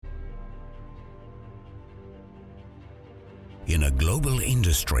In a global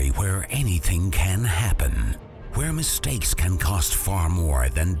industry where anything can happen, where mistakes can cost far more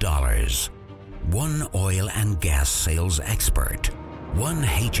than dollars, one oil and gas sales expert, one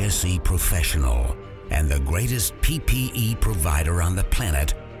HSE professional, and the greatest PPE provider on the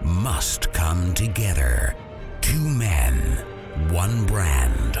planet must come together. Two men, one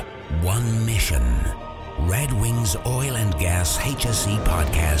brand, one mission. Red Wings Oil and Gas HSE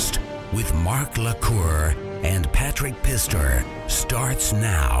Podcast with Mark LaCour and Patrick Pister starts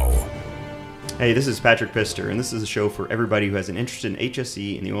now. Hey, this is Patrick Pister, and this is a show for everybody who has an interest in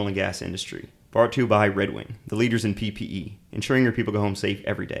HSE in the oil and gas industry. Brought to you by Red Wing, the leaders in PPE, ensuring your people go home safe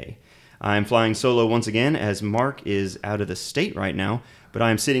every day. I'm flying solo once again as Mark is out of the state right now, but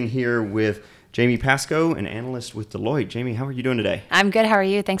I'm sitting here with Jamie Pasco, an analyst with Deloitte. Jamie, how are you doing today? I'm good. How are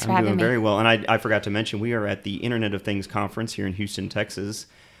you? Thanks for having me. I'm doing very well. And I forgot to mention, we are at the Internet of Things conference here in Houston, Texas.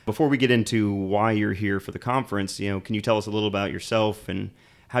 Before we get into why you're here for the conference, can you tell us a little about yourself and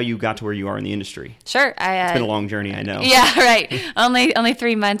how you got to where you are in the industry? Sure. It's been a long journey, I know. Yeah, right. Only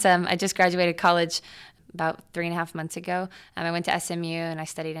 3 months. I just graduated college about 3.5 months ago. I went to SMU and I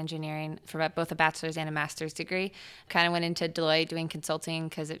studied engineering for both a bachelor's and a master's degree. Kind of went into Deloitte doing consulting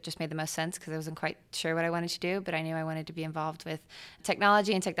because it just made the most sense because I wasn't quite sure what I wanted to do, but I knew I wanted to be involved with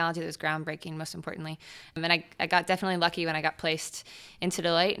technology and technology that was groundbreaking, most importantly. And I got definitely lucky when I got placed into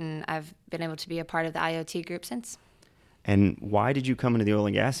Deloitte, and I've been able to be a part of the IoT group since. And why did you come into the oil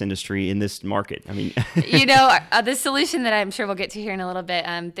and gas industry in this market? I mean, the solution that I'm sure we'll get to here in a little bit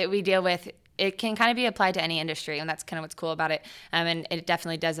that we deal with, it can kind of be applied to any industry, and that's kind of what's cool about it. And it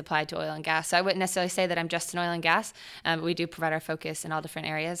definitely does apply to oil and gas. So I wouldn't necessarily say that I'm just in oil and gas. We do provide our focus in all different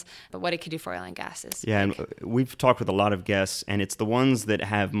areas, but what it could do for oil and gas is and we've talked with a lot of guests, and it's the ones that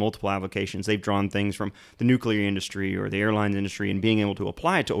have multiple applications. They've drawn things from the nuclear industry or the airlines industry, and being able to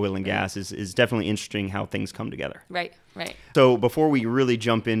apply it to oil and gas is definitely interesting how things come together. Right. So before we really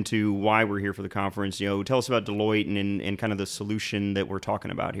jump into why we're here for the conference, tell us about Deloitte and kind of the solution that we're talking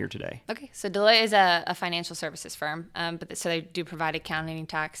about here today. Okay, so Deloitte is a financial services firm, so they do provide accounting,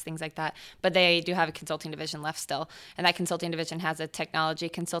 tax, things like that, but they do have a consulting division left still, and that consulting division has a technology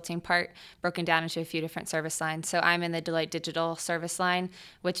consulting part broken down into a few different service lines. So I'm in the Deloitte digital service line,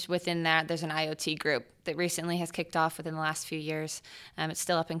 which within that there's an IoT group that recently has kicked off within the last few years. It's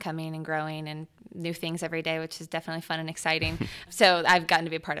still up and coming and growing and new things every day, which is definitely fun and exciting. So I've gotten to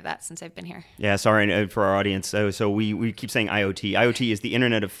be a part of that since I've been here. Yeah, sorry for our audience. So we keep saying IoT. IoT is the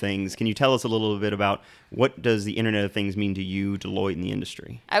Internet of Things. Can you tell us a little bit about what does the Internet of Things mean to you, Deloitte, in the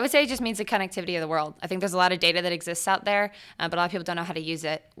industry? I would say it just means the connectivity of the world. I think there's a lot of data that exists out there, but a lot of people don't know how to use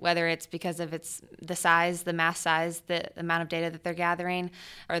it, whether it's because of the size, the mass size, the amount of data that they're gathering,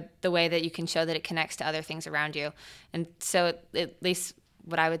 or the way that you can show that it connects to other things around you. And so at least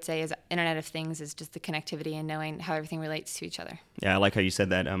what I would say is Internet of Things is just the connectivity and knowing how everything relates to each other. Yeah, I like how you said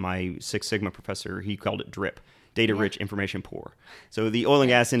that. My Six Sigma professor, he called it DRIP. Data rich, information poor. So the oil and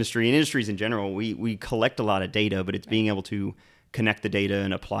gas industry and industries in general, we collect a lot of data, but it's being able to connect the data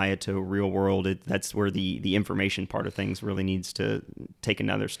and apply it to real world. That's where the information part of things really needs to take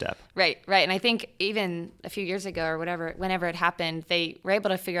another step. Right. And I think even a few years ago or whenever it happened, they were able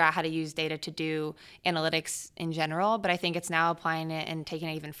to figure out how to use data to do analytics in general, but I think it's now applying it and taking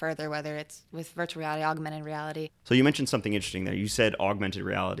it even further, whether it's with virtual reality, augmented reality. So you mentioned something interesting there. You said augmented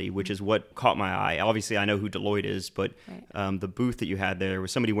reality, which is what caught my eye. Obviously, I know who Deloitte is, but the booth that you had there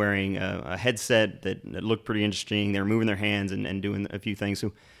was somebody wearing a headset that looked pretty interesting. They were moving their hands and doing a few things.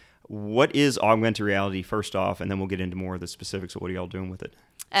 So what is augmented reality, first off, and then we'll get into more of the specifics of what are y'all doing with it?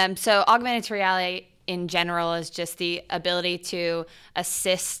 So augmented reality in general is just the ability to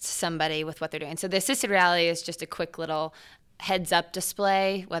assist somebody with what they're doing. So the assisted reality is just a quick little heads-up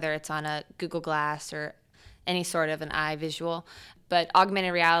display, whether it's on a Google Glass or any sort of an eye visual. But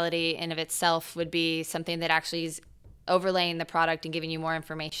augmented reality in of itself would be something that actually is overlaying the product and giving you more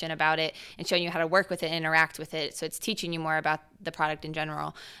information about it and showing you how to work with it and interact with it. So it's teaching you more about the product in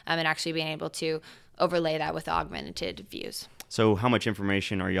general and actually being able to overlay that with augmented views. So how much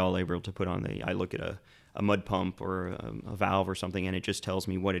information are y'all able to put on I look at a mud pump or a valve or something and it just tells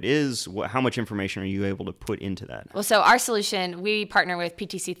me what it is. How much information are you able to put into that? Well, so our solution, we partner with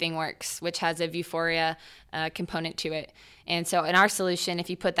PTC ThingWorks, which has a Vuforia component to it. And so in our solution, if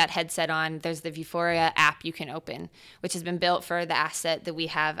you put that headset on, there's the Vuforia app you can open, which has been built for the asset that we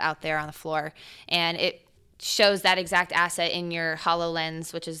have out there on the floor. And it shows that exact asset in your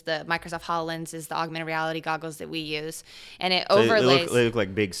HoloLens, which is the Microsoft HoloLens is the augmented reality goggles that we use. And it overlays. They look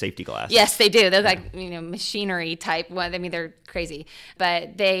like big safety glasses. Yes, they do. They're like, machinery type. I mean, they're crazy.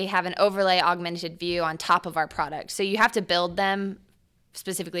 But they have an overlay augmented view on top of our product. So you have to build them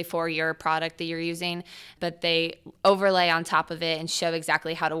specifically for your product that you're using, but they overlay on top of it and show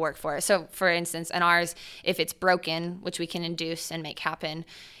exactly how to work for it. So for instance, in ours, if it's broken, which we can induce and make happen,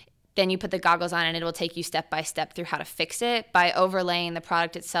 then you put the goggles on and it will take you step by step through how to fix it by overlaying the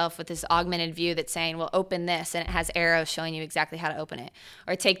product itself with this augmented view that's saying, well, open this, and it has arrows showing you exactly how to open it.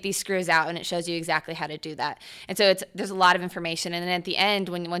 Or take these screws out and it shows you exactly how to do that. And so there's a lot of information. And then at the end,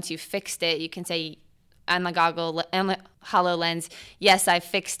 once you've fixed it, you can say on the HoloLens, yes, I've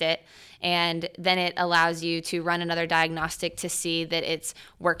fixed it. And then it allows you to run another diagnostic to see that it's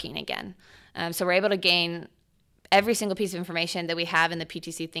working again. So we're able to gain every single piece of information that we have in the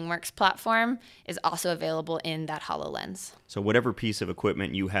PTC ThingWorks platform is also available in that HoloLens. So whatever piece of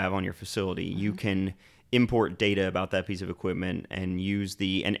equipment you have on your facility, you can import data about that piece of equipment and use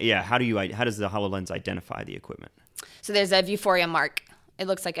how does the HoloLens identify the equipment? So there's a Vuforia mark. It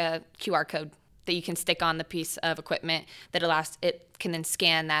looks like a QR code that you can stick on the piece of equipment that allows it can then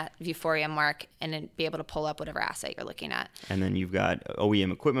scan that Vuforia mark and then be able to pull up whatever asset you're looking at. And then you've got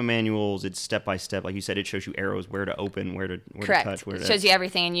OEM equipment manuals. It's step by step. Like you said, it shows you arrows where to open, where to touch. It shows you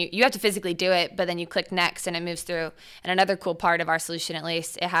everything, and you have to physically do it, but then you click next and it moves through. And another cool part of our solution, at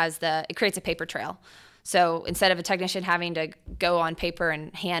least, it creates a paper trail. So instead of a technician having to go on paper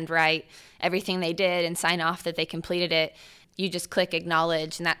and handwrite everything they did and sign off that they completed it, you just click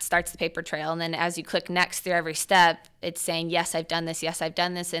acknowledge, and that starts the paper trail. And then as you click next through every step, it's saying, yes, I've done this. Yes, I've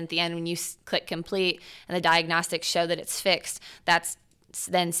done this. And at the end, when you click complete and the diagnostics show that it's fixed, that's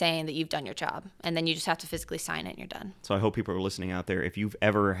then saying that you've done your job. And then you just have to physically sign it and you're done. So I hope people are listening out there. If you've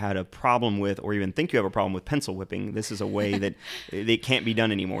ever had a problem with, or even think you have a problem with pencil whipping, this is a way that it can't be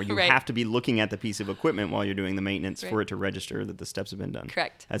done anymore. You have to be looking at the piece of equipment while you're doing the maintenance for it to register that the steps have been done.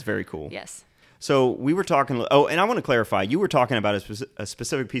 Correct. That's very cool. Yes. So we were talking, and I want to clarify, you were talking about a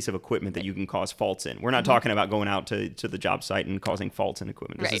specific piece of equipment that you can cause faults in. We're not talking about going out to the job site and causing faults in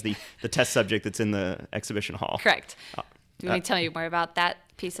equipment. This is the test subject that's in the exhibition hall. Correct. Do you want me to tell you more about that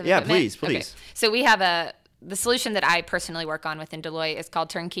piece of equipment? Yeah, please. Okay. So we have the solution that I personally work on within Deloitte is called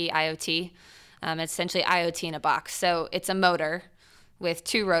Turnkey IoT. It's essentially IoT in a box. So it's a motor with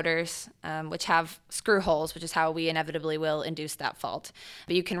two rotors, which have screw holes, which is how we inevitably will induce that fault.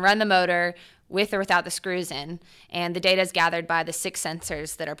 But you can run the motor with or without the screws in, and the data is gathered by the 6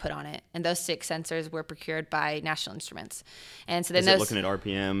 sensors that are put on it. And those 6 sensors were procured by National Instruments. And so then is it looking at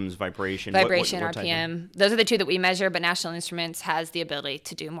RPMs, vibration? What RPM. Those are the 2 that we measure, but National Instruments has the ability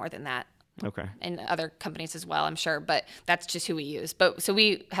to do more than that. Okay. And other companies as well, I'm sure, but that's just who we use. But so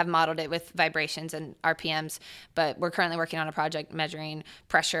we have modeled it with vibrations and RPMs, but we're currently working on a project measuring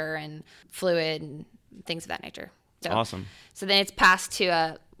pressure and fluid and things of that nature. So, awesome. So then it's passed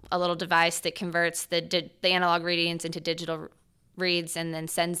to a little device that converts the analog readings into digital reads and then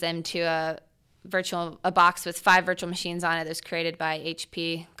sends them to a box with 5 virtual machines on it that was created by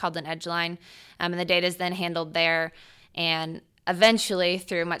HP called an Edgeline. And the data is then handled there, and eventually,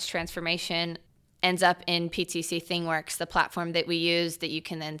 through much transformation, ends up in PTC ThingWorks, the platform that we use that you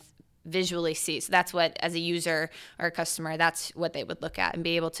can then visually see. So that's what, as a user or a customer, that's what they would look at and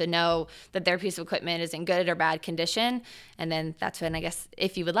be able to know that their piece of equipment is in good or bad condition. And then that's when, I guess,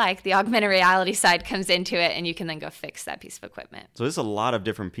 if you would like, the augmented reality side comes into it, and you can then go fix that piece of equipment. So there's a lot of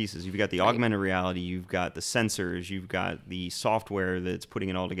different pieces. You've got the augmented reality, you've got the sensors, you've got the software that's putting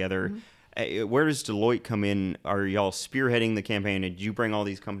it all together. Mm-hmm. Where does Deloitte come in? Are y'all spearheading the campaign? Did you bring all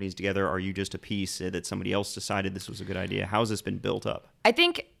these companies together? Are you just a piece that somebody else decided this was a good idea? How has this been built up? I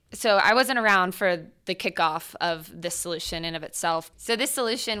think, so I wasn't around for the kickoff of this solution in of itself. So this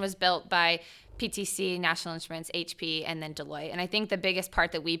solution was built by PTC, National Instruments, HP, and then Deloitte. And I think the biggest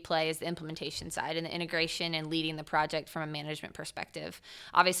part that we play is the implementation side and the integration and leading the project from a management perspective.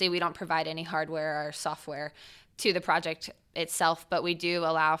 Obviously, we don't provide any hardware or software to the project itself, but we do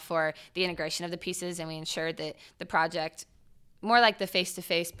allow for the integration of the pieces, and we ensure that the project, more like the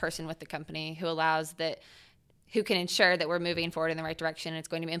face-to-face person with the company who can ensure that we're moving forward in the right direction and it's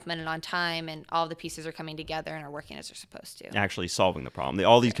going to be implemented on time and all the pieces are coming together and are working as they're supposed to. Actually solving the problem.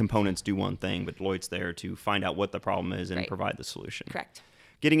 All these components do one thing, but Deloitte's there to find out what the problem is and provide the solution. Correct.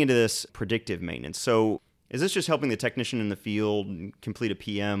 Getting into this predictive maintenance. So is this just helping the technician in the field complete a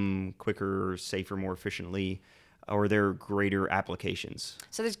PM quicker, safer, more efficiently? Or are there greater applications?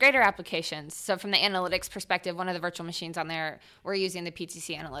 So there's greater applications. So from the analytics perspective, one of the virtual machines on there, we're using the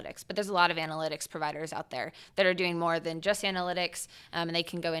PTC analytics. But there's a lot of analytics providers out there that are doing more than just analytics, and they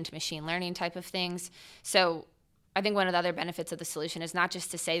can go into machine learning type of things. So I think one of the other benefits of the solution is not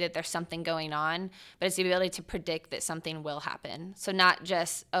just to say that there's something going on, but it's the ability to predict that something will happen. So not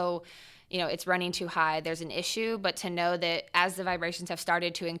just, it's running too high, there's an issue, but to know that as the vibrations have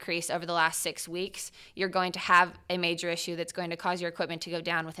started to increase over the last 6 weeks, you're going to have a major issue that's going to cause your equipment to go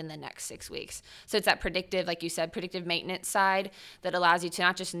down within the next 6 weeks. So it's that predictive, like you said, predictive maintenance side that allows you to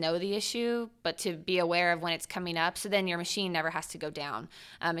not just know the issue, but to be aware of when it's coming up, so then your machine never has to go down.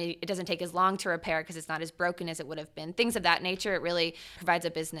 It doesn't take as long to repair because it's not as broken as it would have been. Things of that nature, it really provides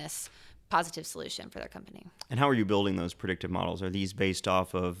a business positive solution for their company. And how are you building those predictive models? Are these based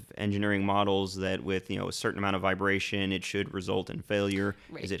off of engineering models that with a certain amount of vibration it should result in failure?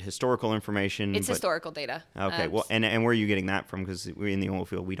 Right. Is it historical information? It's historical data. Okay. Well, and where are you getting that from? Because in the oil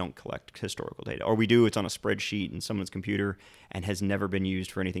field we don't collect historical data, or we do. It's on a spreadsheet in someone's computer and has never been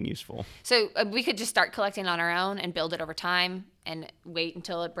used for anything useful. So we could just start collecting on our own and build it over time and wait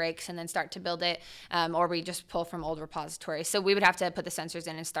until it breaks and then start to build it, or we just pull from old repositories. So we would have to put the sensors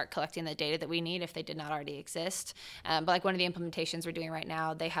in and start collecting the data that we need if they did not already exist. But like one of the implementations we're doing right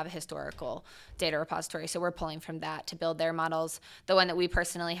now, they have a historical data repository, so we're pulling from that to build their models. The one that we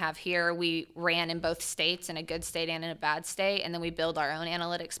personally have here, we ran in both states, in a good state and in a bad state, and then we build our own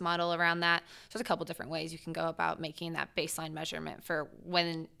analytics model around that. So there's a couple different ways you can go about making that baseline measurement for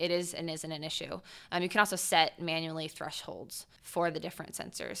when it is and isn't an issue. You can also set manually thresholds for the different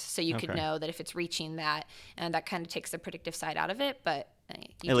sensors, so you could know that if it's reaching that, and that kind of takes the predictive side out of it, but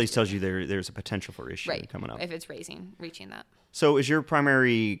at least tells you there's a potential for issue coming up if it's reaching that. So is your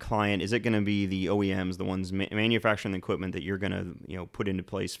primary client, is it going to be the OEMs, the ones manufacturing the equipment that you're going to put into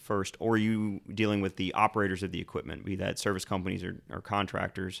place first, or are you dealing with the operators of the equipment, be that service companies or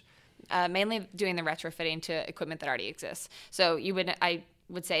contractors? Mainly doing the retrofitting to equipment that already exists. So I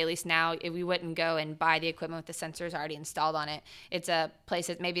would say, at least now, if we wouldn't go and buy the equipment with the sensors already installed on it. It's a place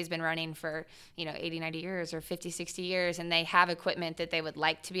that maybe has been running for 80, 90 years or 50, 60 years, and they have equipment that they would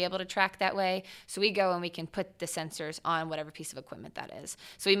like to be able to track that way. So we go and we can put the sensors on whatever piece of equipment that is.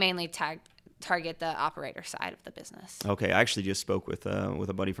 So we mainly target the operator side of the business. Okay, I actually just spoke with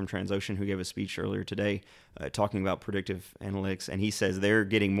a buddy from Transocean who gave a speech earlier today talking about predictive analytics, and he says they're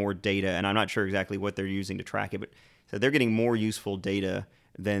getting more data, and I'm not sure exactly what they're using to track it, but so they're getting more useful data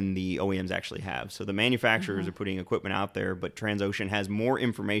than the OEMs actually have. So the manufacturers are putting equipment out there, but Transocean has more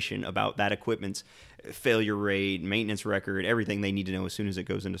information about that equipment's failure rate, maintenance record, everything they need to know as soon as it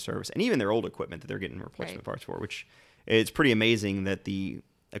goes into service, and even their old equipment that they're getting replacement parts for, which it's pretty amazing that the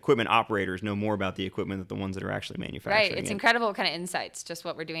equipment operators know more about the equipment than the ones that are actually manufacturing it. It's incredible what kind of insights just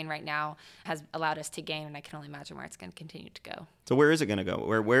what we're doing right now has allowed us to gain, and I can only imagine where it's going to continue to go. So where is it going to go?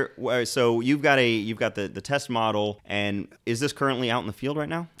 Where? So you've got the test model, and is this currently out in the field right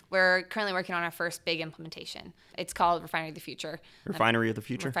now? We're currently working on our first big implementation. It's called Refinery of the Future. Refinery of the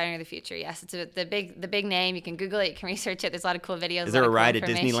Future? Refinery of the Future, yes. It's the big name. You can Google it. You can research it. There's a lot of cool videos. Is there a ride at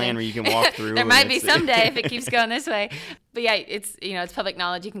Disneyland where you can walk through? There might be someday if it keeps going this way. But yeah, it's it's public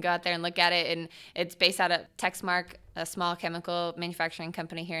knowledge. You can go out there and look at it. And it's based out of Texmark, a small chemical manufacturing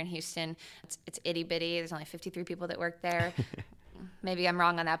company here in Houston. It's itty bitty. There's only 53 people that work there. Maybe I'm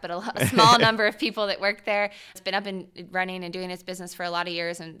wrong on that, but a small number of people that work there. It's been up and running and doing its business for a lot of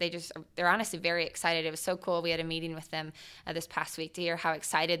years, and they're honestly very excited. It was so cool. We had a meeting with them this past week to hear how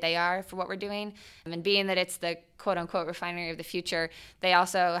excited they are for what we're doing. And being that it's the quote-unquote refinery of the future, they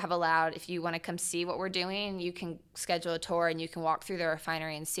also have allowed, if you want to come see what we're doing, you can schedule a tour and you can walk through the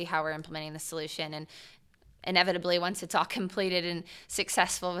refinery and see how we're implementing the solution. And inevitably, once it's all completed and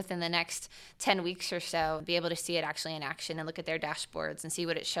successful within the next 10 weeks or so, be able to see it actually in action and look at their dashboards and see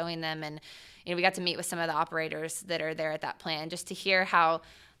what it's showing them. And we got to meet with some of the operators that are there at that plant just to hear how,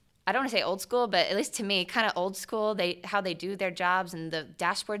 I don't want to say old school, but at least to me, kind of old school, how they do their jobs, and the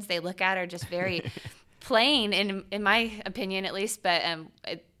dashboards they look at are just very plain, in my opinion at least, but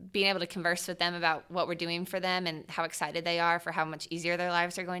being able to converse with them about what we're doing for them and how excited they are for how much easier their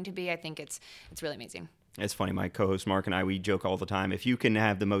lives are going to be, I think it's really amazing. It's funny, my co-host Mark and I, we joke all the time, if you can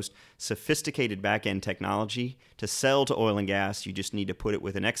have the most sophisticated back-end technology to sell to oil and gas, you just need to put it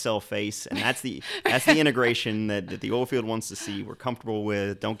with an Excel face, and that's the integration that the oil field wants to see, we're comfortable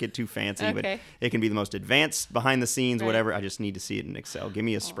with, don't get too fancy, but it can be the most advanced, behind the scenes, whatever, I just need to see it in Excel. Give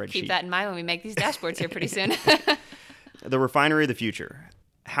me a spreadsheet. Keep that in mind when we make these dashboards here pretty soon. The refinery of the future,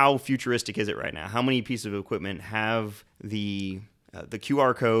 how futuristic is it right now? How many pieces of equipment have the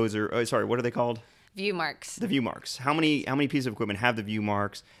QR codes, or what are they called? View marks. The view marks. How many pieces of equipment have the view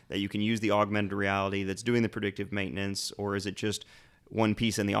marks that you can use the augmented reality that's doing the predictive maintenance, or is it just one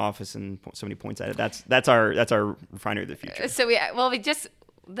piece in the office and somebody points at it? That's our refinery of the future. So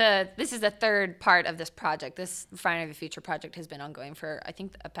this is the third part of this project. This Refinery of the Future project has been ongoing for, I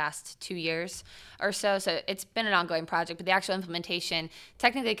think, the past 2 years or so. So it's been an ongoing project, but the actual implementation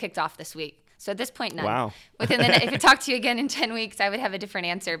technically kicked off this week. So at this point, none. Wow. If I talk to you again in 10 weeks, I would have a different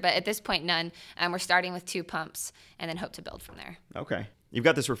answer. But at this point, none. We're starting with 2 pumps and then hope to build from there. Okay. You've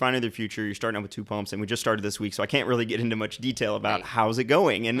got this refinery of the future. You're starting out with 2 pumps, and we just started this week, so I can't really get into much detail about how's it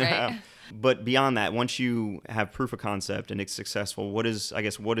going. And but beyond that, once you have proof of concept and it's successful, what is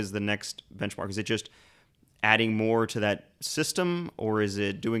the next benchmark? Is it just adding more to that system, or is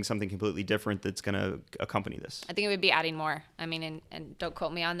it doing something completely different that's going to accompany this? I think it would be adding more. I mean, and don't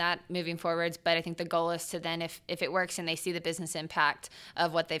quote me on that moving forwards, but I think the goal is to then, if it works and they see the business impact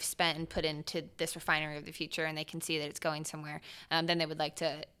of what they've spent and put into this refinery of the future, and they can see that it's going somewhere, then they would like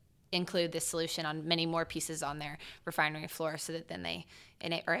to include this solution on many more pieces on their refinery floor, so that then they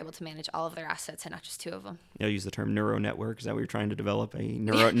are able to manage all of their assets and not just 2 of them. You'll use the term neuro network. Is that what you're trying to develop? A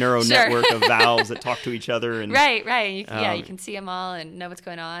neuro network of valves that talk to each other? And, right. You can see them all and know what's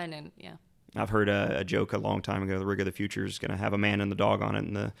going on. And I've heard a joke a long time ago. The rig of the future is going to have a man and the dog on it,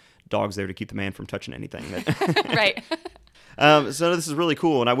 and the dog's there to keep the man from touching anything. Right. So this is really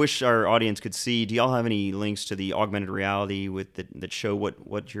cool, and I wish our audience could see. Do y'all have any links to the augmented reality that show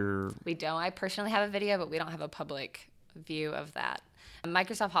what you're... We don't. I personally have a video, but we don't have a public view of that.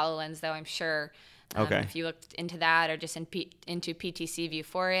 Microsoft HoloLens, though, I'm sure if you looked into that or just into PTC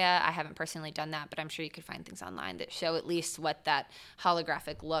Vuforia, I haven't personally done that, but I'm sure you could find things online that show at least what that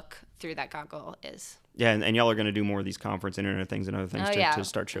holographic look through that goggle is. Yeah, and y'all are going to do more of these conference, Internet of Things, and other things to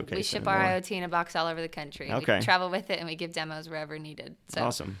start showcasing. We ship our IoT in a box all over the country. Okay. We travel with it, and we give demos wherever needed. So.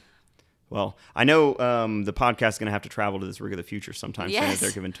 Awesome. Well, I know the podcast is going to have to travel to this rig of the future sometime soon if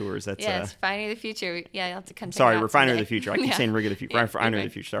they're giving tours. That's Refinery of the Future. You'll have to come check Sorry, it out Refinery someday. of the Future. I keep saying rig of the future. Refinery of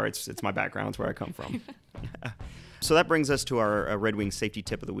the Future. Sorry, it's my background. It's where I come from. So that brings us to our Red Wing safety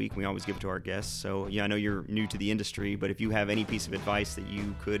tip of the week. We always give it to our guests. So, I know you're new to the industry, but if you have any piece of advice that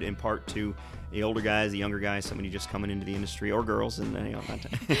you could impart to the older guys, the younger guys, somebody just coming into the industry, or girls, and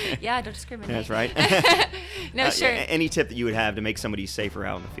yeah, don't discriminate. That's right. No, sure. Any tip that you would have to make somebody safer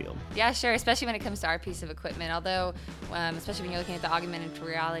out in the field? Yeah, sure. Especially when it comes to our piece of equipment. Although, especially when you're looking at the augmented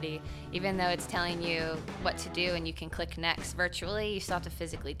reality, even though it's telling you what to do and you can click next virtually, you still have to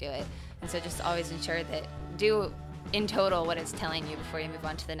physically do it. And so just always ensure that do in total what it's telling you before you move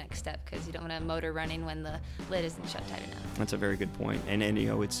on to the next step, because you don't want a motor running when the lid isn't shut tight enough. That's a very good point. And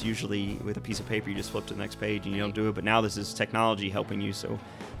it's usually with a piece of paper, you just flip to the next page and you don't do it. But now this is technology helping you, so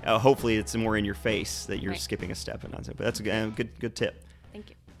hopefully it's more in your face that you're skipping a step and not so. But that's a good tip. Thank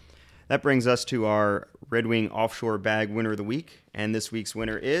you. That brings us to our Red Wing Offshore Bag Winner of the Week. And this week's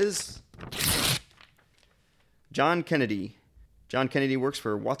winner is John Kennedy. John Kennedy works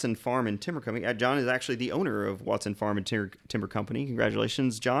for Watson Farm and Timber Company. John is actually the owner of Watson Farm and Timber Company.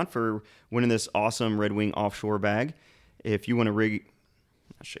 Congratulations, John, for winning this awesome Red Wing offshore bag. If you want to rig,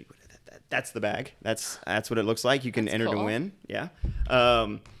 I'll show you what that's the bag. That's what it looks like. You can enter to win. Yeah.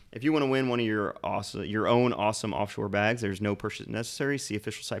 If you want to win one of your own awesome offshore bags, there's no purchase necessary. See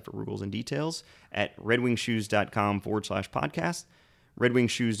official site for rules and details at redwingshoes.com/podcast.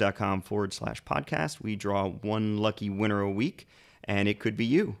 redwingshoes.com/podcast. We draw one lucky winner a week, and it could be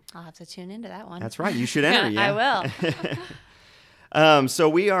you. I'll have to tune into that one. That's right. You should enter. Yeah. I will. So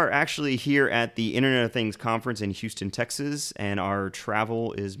we are actually here at the Internet of Things conference in Houston, Texas, and our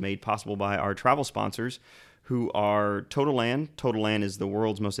travel is made possible by our travel sponsors, who are Total Land. Total Land is the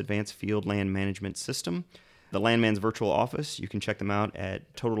world's most advanced field land management system. The Landman's Virtual Office. You can check them out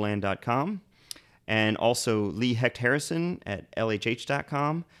at totalland.com. And also Lee Hecht Harrison at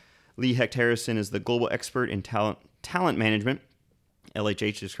LHH.com. Lee Hecht Harrison is the global expert in talent management.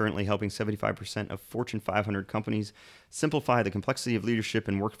 LHH is currently helping 75% of Fortune 500 companies simplify the complexity of leadership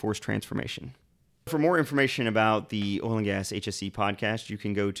and workforce transformation. For more information about the Oil and Gas HSE podcast, you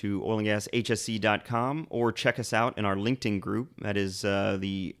can go to oilandgashse.com or check us out in our LinkedIn group. That is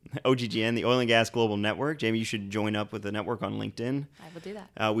the OGGN, the Oil and Gas Global Network. Jamie, you should join up with the network on LinkedIn. I will do that.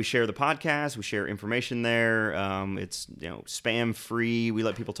 We share the podcast. We share information there. It's spam free. We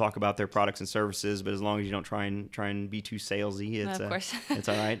let people talk about their products and services, but as long as you don't try and be too salesy, it's of course. It's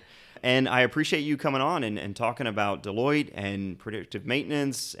all right. And I appreciate you coming on and talking about Deloitte and predictive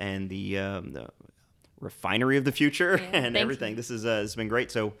maintenance and the refinery of the future and everything. This has been great.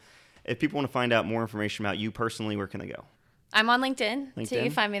 So if people want to find out more information about you personally, where can they go? I'm on LinkedIn. So you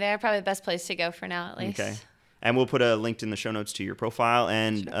can find me there. Probably the best place to go for now, at least. Okay. And we'll put a link in the show notes to your profile.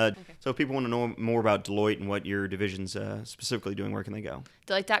 And so if people want to know more about Deloitte and what your division's specifically doing, where can they go?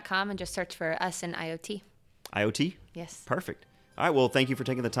 Deloitte.com and just search for us in IoT. IoT? Yes. Perfect. All right. Well, thank you for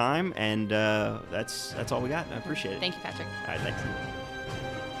taking the time. And that's all we got. I appreciate it. Thank you, Patrick. All right. Thanks.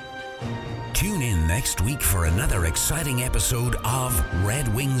 Tune in next week for another exciting episode of Red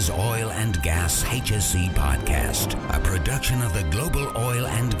Wings Oil and Gas HSE Podcast, a production of the Global Oil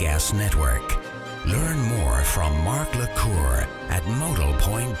and Gas Gas Network. Learn more from Mark LaCour at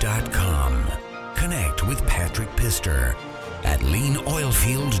modalpoint.com. Connect with Patrick Pister at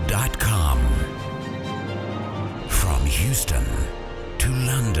leanoilfield.com. From Houston to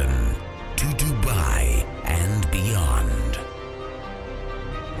London to Dubai and beyond.